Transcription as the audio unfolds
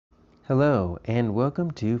Hello and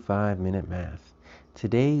welcome to 5-Minute Math.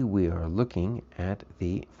 Today we are looking at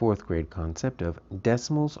the 4th grade concept of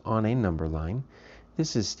decimals on a number line.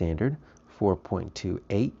 This is standard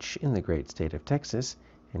 4.2H in the great state of Texas,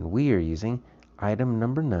 and we are using item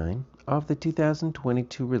number 9 of the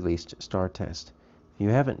 2022 released STAAR test. If you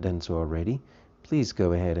haven't done so already, please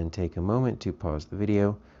go ahead and take a moment to pause the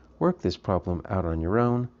video, work this problem out on your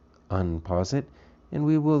own, unpause it, and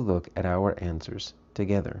we will look at our answers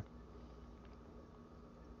together.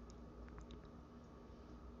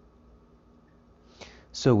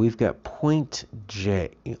 So we've got point J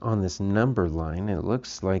on this number line, and it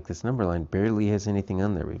looks like this number line barely has anything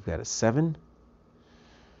on there. We've got a 7,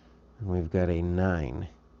 and we've got a 9.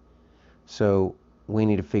 So we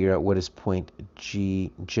need to figure out what does point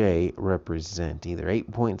J represent, either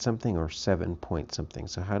 8 point something or 7 point something.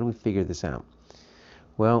 So how do we figure this out?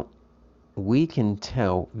 Well, we can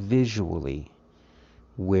tell visually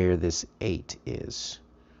where this 8 is.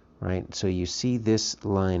 Right, so you see this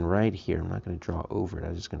line right here. I'm not going to draw over it.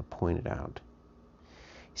 I'm just going to point it out.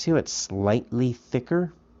 You see how it's slightly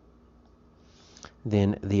thicker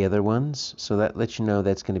than the other ones? So that lets you know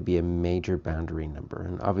that's going to be a major boundary number.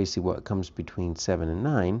 And obviously what comes between 7 and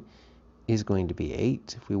 9 is going to be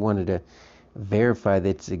 8. If we wanted to verify that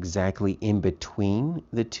it's exactly in between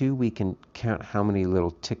the two, we can count how many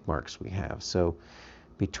little tick marks we have. So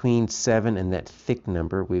between 7 and that thick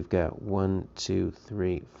number, we've got 1, 2,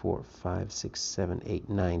 3, 4, 5, 6, 7, 8,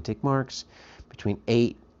 9 tick marks. Between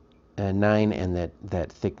 9 and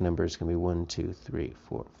that thick number is going to be 1, 2, 3,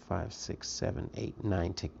 4, 5, 6, 7, 8,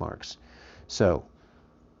 9 tick marks. So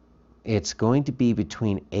it's going to be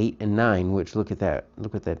between 8 and 9, which look at that.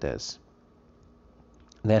 Look what that does.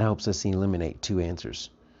 That helps us eliminate two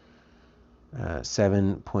answers,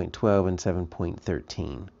 7.12 and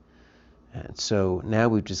 7.13. And so now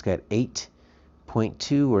we've just got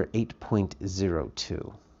 8.2 or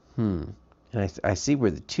 8.02. And I see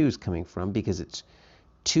where the 2 is coming from because it's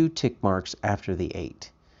 2 tick marks after the 8.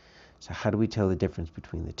 So how do we tell the difference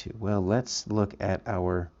between the two? Well, let's look at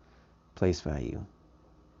our place value.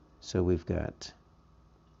 So we've got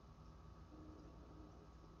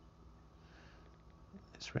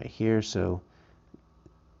this right here. So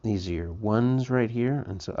these are your 1s right here.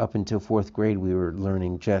 And so up until 4th grade, we were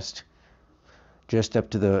learning just up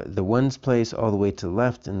to the 1s place all the way to the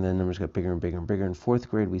left, and then numbers got bigger and bigger and bigger. In 4th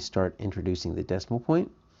grade, we start introducing the decimal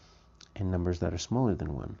point and numbers that are smaller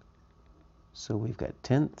than 1. So we've got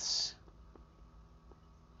tenths,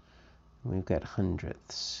 and we've got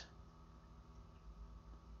hundredths.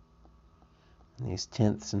 And these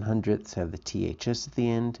tenths and hundredths have the THS at the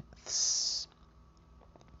end,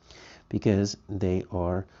 because they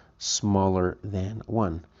are smaller than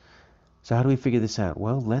 1. So how do we figure this out?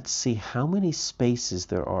 Well, let's see how many spaces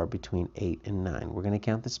there are between 8 and 9. We're going to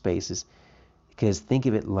count the spaces because think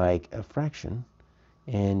of it like a fraction,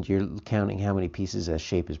 and you're counting how many pieces a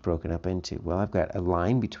shape is broken up into. Well, I've got a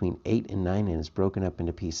line between 8 and 9, and it's broken up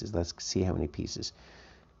into pieces. Let's see how many pieces.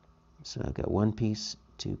 So I've got 1 piece,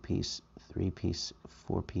 2 piece, 3 piece,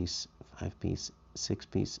 4 piece, 5 piece, 6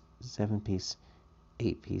 piece, 7 piece,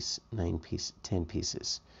 8 piece, 9 piece, 10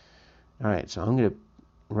 pieces. All right, so I'm going to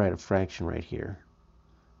write a fraction right here,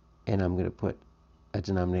 and I'm going to put a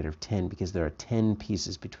denominator of 10 because there are 10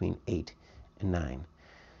 pieces between 8 and 9.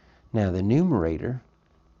 Now the numerator,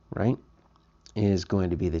 right, is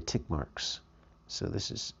going to be the tick marks. So this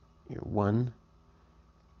is your 1,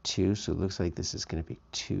 2, so it looks like this is going to be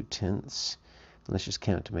 2 tenths. Let's just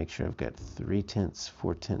count to make sure I've got 3 tenths,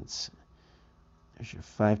 4 tenths. There's your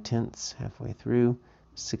 5 tenths halfway through,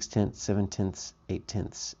 6 tenths, 7 tenths, 8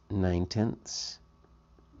 tenths, 9 tenths.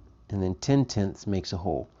 And then 10 tenths makes a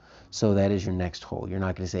whole. So that is your next whole. You're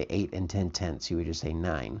not going to say 8 and 10 tenths. You would just say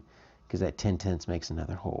 9, because that 10 tenths makes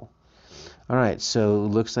another whole. All right, so it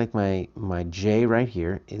looks like my J right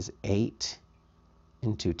here is 8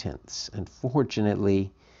 and 2 tenths. Unfortunately,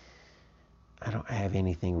 I don't have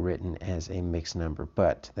anything written as a mixed number,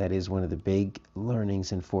 but that is one of the big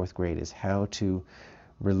learnings in 4th grade is how to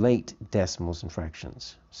relate decimals and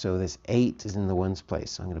fractions. So this 8 is in the 1s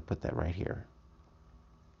place. So I'm going to put that right here.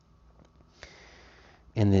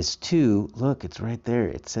 And this 2, look, it's right there.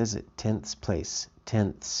 It says it, tenths place.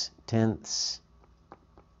 Tenths, tenths.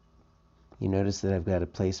 You notice that I've got a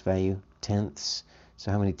place value, tenths.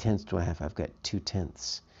 So how many tenths do I have? I've got 2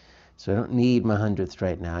 tenths. So I don't need my hundredths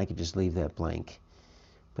right now. I could just leave that blank.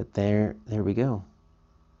 But there we go.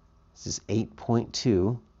 This is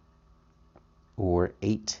 8.2, or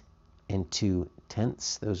 8 and 2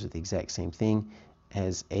 tenths. Those are the exact same thing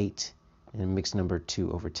as 8 and a mixed number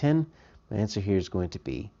 2 over 10. My answer here is going to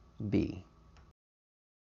be B.